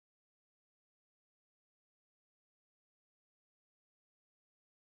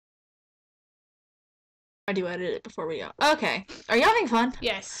I do edit it before we go. Okay. Are you having fun?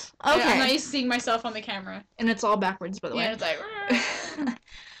 Yes. Okay. I'm not used to seeing myself on the camera. And it's all backwards, by the way. Yeah, it's like...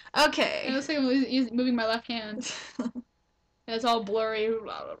 Okay. It looks like I'm moving my left hand. It's all blurry.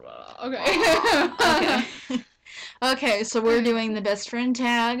 Blah, blah, blah. Okay. Okay. Okay, so we're doing the best friend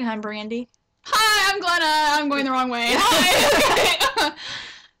tag. I'm Brandy. Hi, I'm Glenna. I'm going the wrong way. Hi.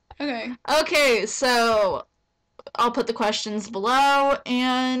 Okay. Okay, so I'll put the questions below,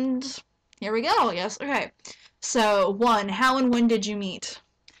 and here we go. Yes. Okay. So 1, how and when did you meet?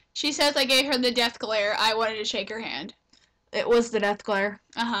 She says I gave her the death glare. I wanted to shake her hand. It was the death glare.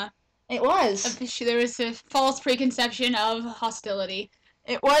 Uh-huh. It was. There was a false preconception of hostility.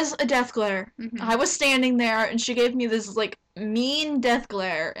 It was a death glare. Mm-hmm. I was standing there, and she gave me this, like, mean death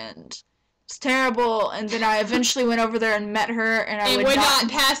glare, and it was terrible, and then I eventually went over there and met her, and I would not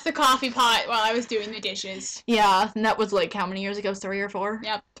pass the coffee pot while I was doing the dishes. Yeah, and that was, like, how many years ago? 3 or 4?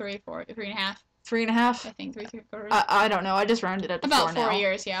 Yep, 3, 4, 3.5. 3.5? I think 3, 3/4. I don't know. I just rounded it to 4 now. About 4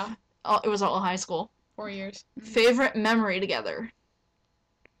 years, yeah. It was all high school. 4 years. Mm-hmm. Favorite memory together?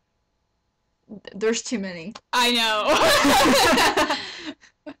 There's too many. I know.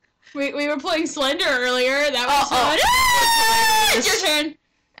 we were playing Slender earlier. That was fun. It's your turn.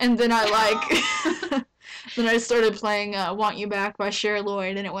 And then I then I started playing Want You Back by Cher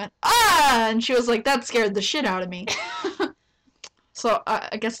Lloyd, and it went, ah! And she was like, that scared the shit out of me. So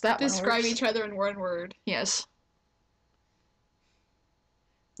I guess that Describe one each other in one word. Yes.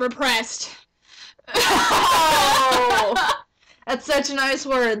 Repressed. Oh! That's such a nice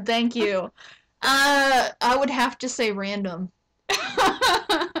word. Thank you. I would have to say random.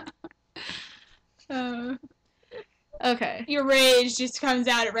 Okay. Your rage just comes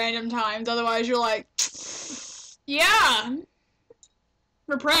out at random times. Otherwise, you're like, yeah.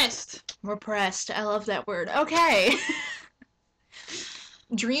 Repressed. Repressed. I love that word. Okay.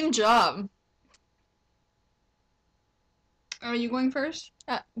 Dream job. Are you going first?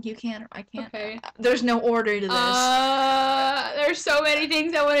 You can or I can't. Okay. There's no order to this. There's so many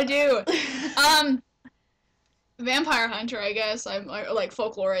things I want to do. Vampire hunter, I guess. I'm like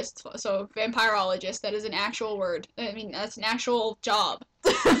folklorist, so vampirologist. That is an actual word. I mean, that's an actual job.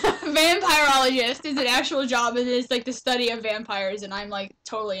 Vampirologist is an actual job, and it's like the study of vampires, and I'm like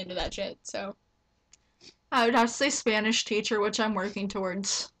totally into that shit. So I would have to say Spanish teacher, which I'm working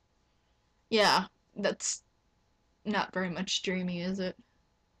towards. Yeah, that's not very much dreamy, is it?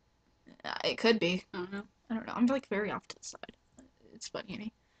 It could be. I don't know. I'm like very off to the side. It's funny to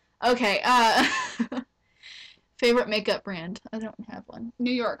me. Okay, favorite makeup brand? I don't have one.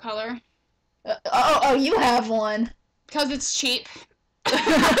 New York color. Oh, you have one. Because it's cheap.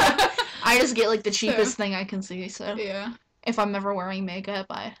 I just get like the cheapest thing I can see, so. Yeah. If I'm ever wearing makeup,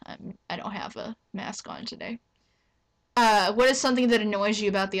 I don't have a mask on today. What is something that annoys you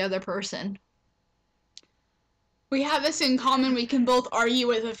about the other person? We have this in common. We can both argue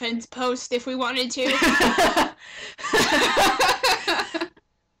with a fence post if we wanted to.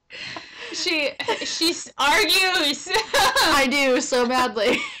 She argues. I do so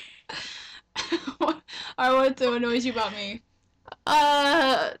badly. Or what annoys you about me?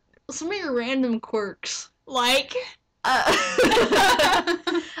 Some of your random quirks. Like? I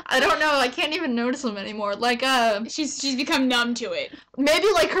don't know. I can't even notice them anymore. Like, she's become numb to it. Maybe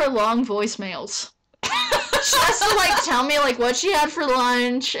like her long voicemails. She has to like tell me like what she had for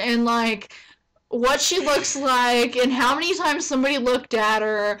lunch and like what she looks like and how many times somebody looked at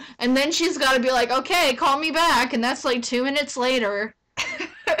her, and then she's got to be like, okay, call me back, and that's like 2 minutes later.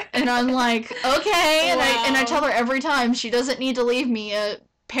 And I'm like, okay, and I tell her every time she doesn't need to leave me a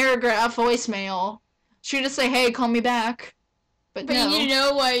paragraph voicemail. She just say, hey, call me back. But no. You need to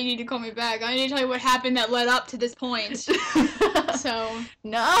know why you need to call me back. I need to tell you what happened that led up to this point. So.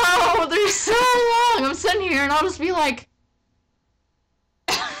 No, they're so long. I'm sitting here and I'll just be like.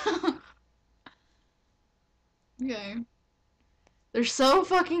 Okay. They're so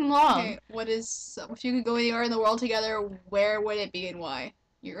fucking long. Okay, if you could go anywhere in the world together, where would it be and why?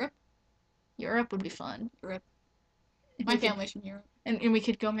 Europe? Europe would be fun. Europe. My family's from Europe. And we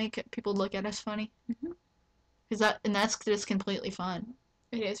could go make people look at us funny. Mm-hmm. That's just completely fun.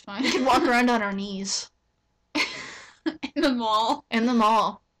 It is fun. We could walk around on our knees. In the mall. In the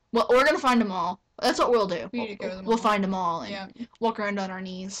mall. Well, we're gonna find a mall. That's what we'll do. We need to go to the mall. We'll find a mall and walk around on our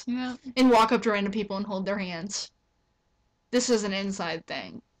knees. Yeah. And walk up to random people and hold their hands. This is an inside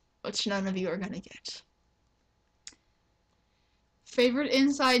thing, which none of you are gonna get. Favorite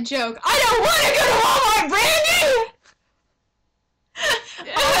inside joke? I don't want to go to Walmart, Brandy!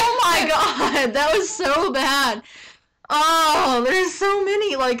 Oh my god, that was so bad. Oh, there's so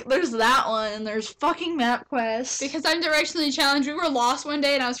many. Like, there's that one, and there's fucking MapQuest. Because I'm directionally challenged. We were lost one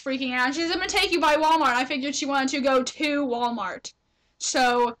day, and I was freaking out. She said, I'm gonna take you by Walmart. I figured she wanted to go to Walmart.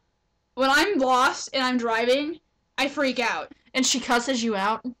 So, when I'm lost and I'm driving, I freak out. And she cusses you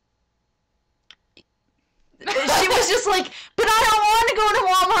out. She was just like, but I don't want to go to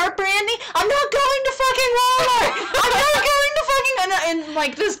Walmart, Brandy. I'm not going to fucking Walmart. I'm not going to fucking... And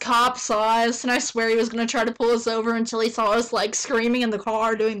like, this cop saw us, and I swear he was going to try to pull us over until he saw us, like, screaming in the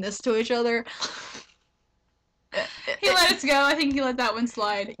car, doing this to each other. He let us go. I think he let that one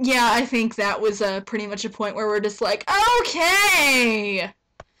slide. Yeah, I think that was pretty much a point where we're just like, okay.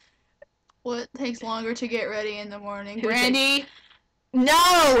 What takes longer to get ready in the morning? Who Brandy?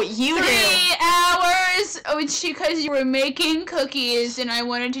 No, you 3 do. hours! Oh, it's because you were making cookies and I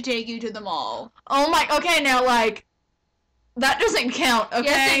wanted to take you to the mall. Oh my, okay, now, like, that doesn't count,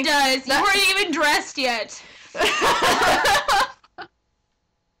 okay? Yes, it does. You weren't even dressed yet.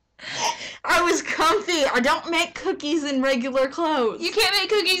 I was comfy. I don't make cookies in regular clothes. You can't make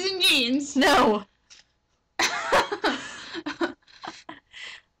cookies in jeans. No.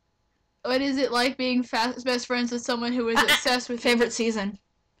 What is it like being best friends with someone who is obsessed with Favorite season?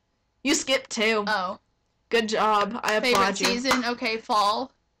 You skipped 2. Oh. Good job. I applaud Favorite you. season? Okay,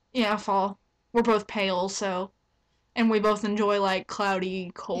 fall. Yeah, fall. We're both pale, so... And we both enjoy, like,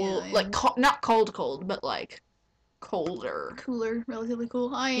 cloudy, cold... Yeah, like, not cold, but, like, colder. Cooler, relatively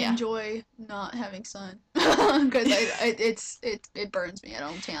cool. I Yeah. enjoy not having sun. Because it burns me. I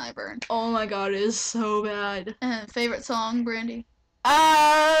don't tan, I burn. Oh my god, it is so bad. Favorite song, Brandy?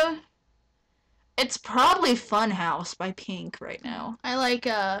 It's probably Funhouse by Pink right now. I like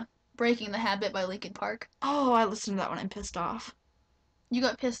Breaking the Habit by Linkin Park. Oh, I listened to that when I'm pissed off. You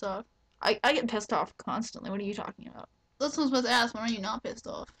got pissed off. I get pissed off constantly. What are you talking about? That's what I was about to ask. When are you not pissed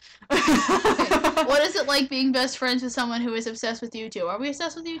off? Okay. What is it like being best friends with someone who is obsessed with YouTube? Are we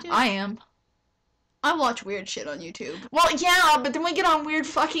obsessed with YouTube? I am. I watch weird shit on YouTube. Well, yeah, but then we get on weird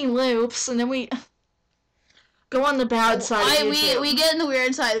fucking loops, and then we go on the bad side of YouTube. We get in the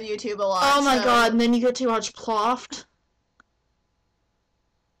weird side of YouTube a lot. Oh my so. god, and then you get to watch Ploft.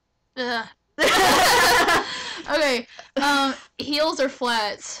 Ugh. Okay, heels or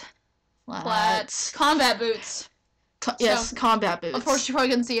flats? Flats. Combat boots. Yes, So, combat boots. Of course, you probably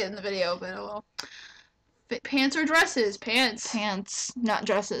couldn't see it in the video, but oh well. Pants or dresses? Pants. Pants, not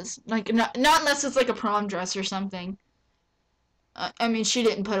dresses. Like, not unless it's like a prom dress or something. I mean, she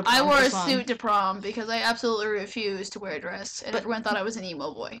didn't put a prom I wore a dress on. suit to prom because I absolutely refused to wear a dress, and everyone thought I was an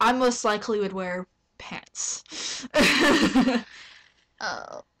emo boy. I most likely would wear pants.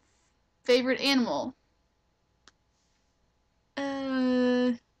 Favorite animal?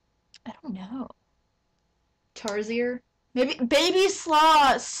 I don't know. Tarsier? Maybe baby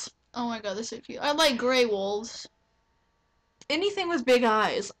sloths. Oh my god, they're so cute. I like gray wolves. Anything with big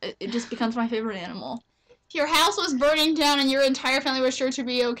eyes, it just becomes my favorite animal. If your house was burning down and your entire family was sure to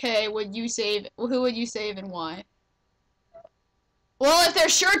be okay, who would you save and why? Well, if they're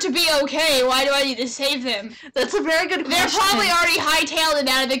sure to be okay, why do I need to save them? That's a very good question. They're probably already hightailed it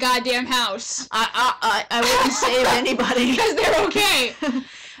out of the goddamn house. I wouldn't save anybody. Because they're okay.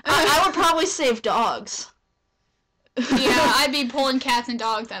 I would probably save dogs. Yeah, I'd be pulling cats and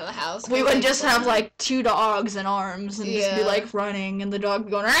dogs out of the house. We would just have like 2 dogs in arms and just be Yeah. like running, and the dog would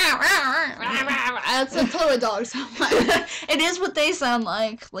be going. That's what dogs sound like. It is what they sound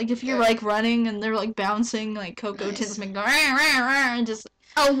like. Like if you're Yeah. like running and they're like bouncing, like Coco Nice. Tins make go and just.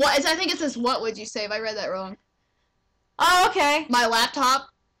 Oh, what? I think it says, what would you save? I read that wrong. Oh, okay. My laptop?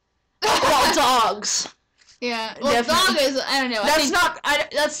 Well, dogs. Yeah. Well, Definitely. dog is, I don't know.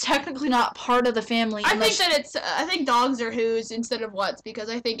 That's technically not part of the family. I think dogs are who's instead of what's,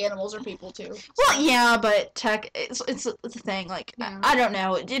 because I think animals are people too. Well, yeah, but it's a thing. Like Yeah. I don't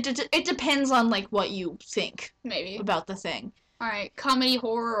know. It depends on like what you think Maybe. about the thing. Alright, comedy,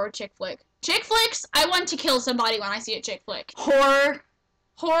 horror, or chick flick? Chick flicks? I want to kill somebody when I see a chick flick. Horror.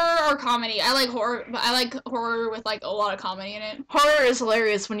 Horror or comedy? I like horror, but I like horror with like a lot of comedy in it. Horror is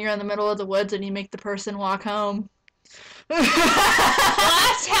hilarious when you're in the middle of the woods and you make the person walk home.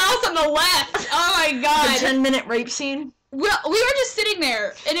 Last house on the left! Oh my The god! 10-minute rape scene. Well, we were just sitting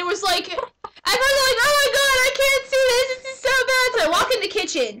there, and it was like, I was like, oh my god, I can't see this is so bad. So I walk in the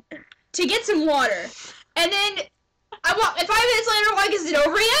kitchen to get some water, and then I walk, and 5 minutes later, I'm like, is it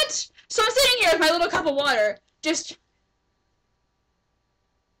over yet? So I'm sitting here with my little cup of water, just,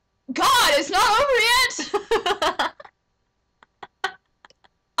 God, it's not over yet?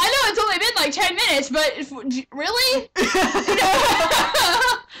 I know it's only been like 10 minutes, but really?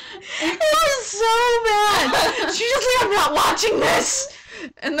 It was so bad. She's just like, I'm not watching this.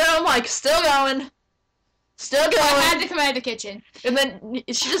 And then I'm like, still going. Still I had going. to come out of the kitchen. And then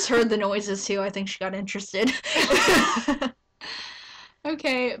she just heard the noises too. I think she got interested.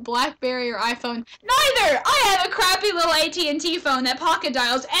 Okay, BlackBerry or iPhone? Neither! I have a crappy little AT&T phone that pocket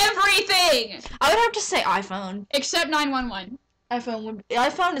dials everything! I would have to say iPhone. Except 911.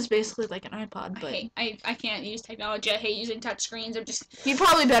 iPhone is basically like an iPod, but I can't use technology. I hate using touchscreens. I'm just... you're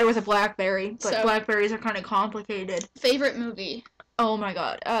probably better with a BlackBerry, but So- Blackberries are kind of complicated. Favorite movie? Oh my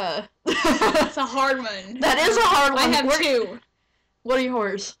god. That's a hard one. That is a hard one. I have two. What are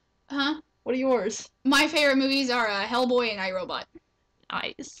yours? Huh? What are yours? My favorite movies are Hellboy and iRobot.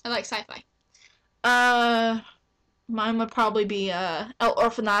 Nice. I like sci-fi. Mine would probably be El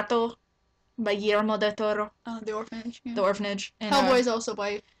Orfanato by Guillermo del Toro. The Orphanage. Yeah. The Orphanage. And, Hellboy is also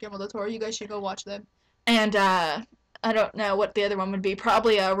by Guillermo del Toro. You guys should go watch them. And I don't know what the other one would be.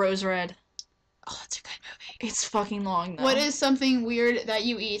 Probably Rose Red. Oh, that's a good movie. It's fucking long though. What is something weird that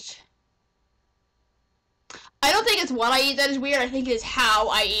you eat? I don't think it's what I eat that is weird. I think it is how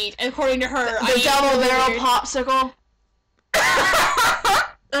I eat. According to her, I the eat double really barrel weird. popsicle?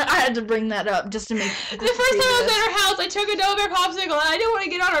 I had to bring that up just to make. The first time I was at her house, I took a double barrel popsicle and I didn't want to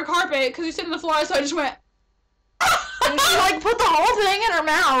get on her carpet because we sit on the floor, so I just went. And she like put the whole thing in her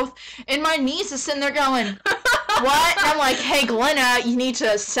mouth, and my niece is sitting there going, "What?" And I'm like, "Hey, Glenna, you need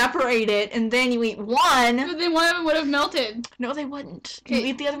to separate it, and then you eat one." But then one of them would have melted. No, they wouldn't. Okay. You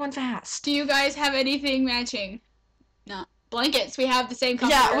eat the other one fast. Do you guys have anything matching? No. Blankets. We have the same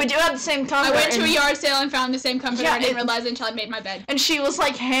comforter. Yeah, we do have the same I comfort. went to a yard sale and found the same comforter. Yeah, I didn't it- realize it until I made my bed. And she was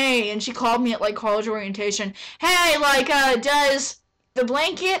like, "Hey," and she called me at like college orientation. "Hey, like, does the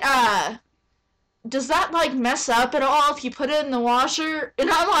blanket, does that like mess up at all if you put it in the washer?" And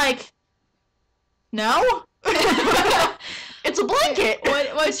I'm like, "No, it's a blanket."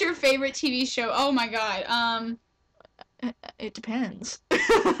 What's your favorite TV show? Oh my god. It depends.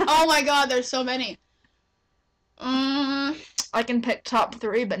 Oh my god, there's so many. I can pick top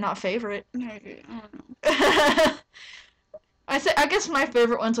 3, but not favorite. I don't know. I guess my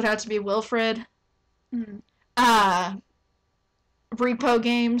favorite ones would have to be Wilfred. Mm. Repo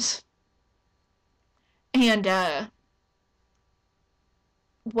Games. And,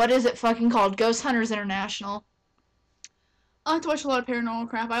 what is it fucking called? Ghost Hunters International. I like to watch a lot of paranormal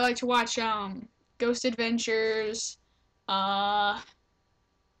crap. I like to watch Ghost Adventures.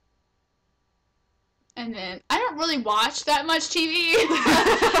 And then I don't really watch that much TV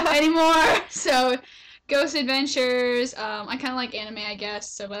anymore. So Ghost Adventures. I kind of like anime, I guess.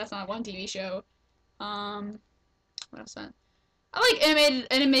 So, but that's not one TV show. What else? I like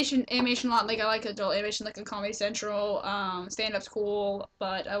animation a lot. Like I like adult animation, like a Comedy Central. Stand-up's cool,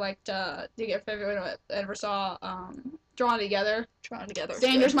 but I liked to get favorite one I ever saw. Drawn Together.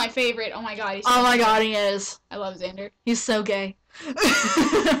 Xander's my favorite. Oh my god. He's so Oh my cute. god, he is. I love Xander. He's so gay.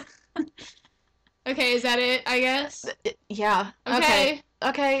 Okay, is that it? I guess. Yeah. Okay.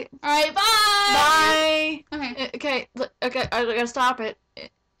 Okay. All right. Bye. Bye. Okay. Okay. Okay. I gotta stop it.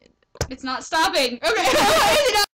 It's not stopping. Okay.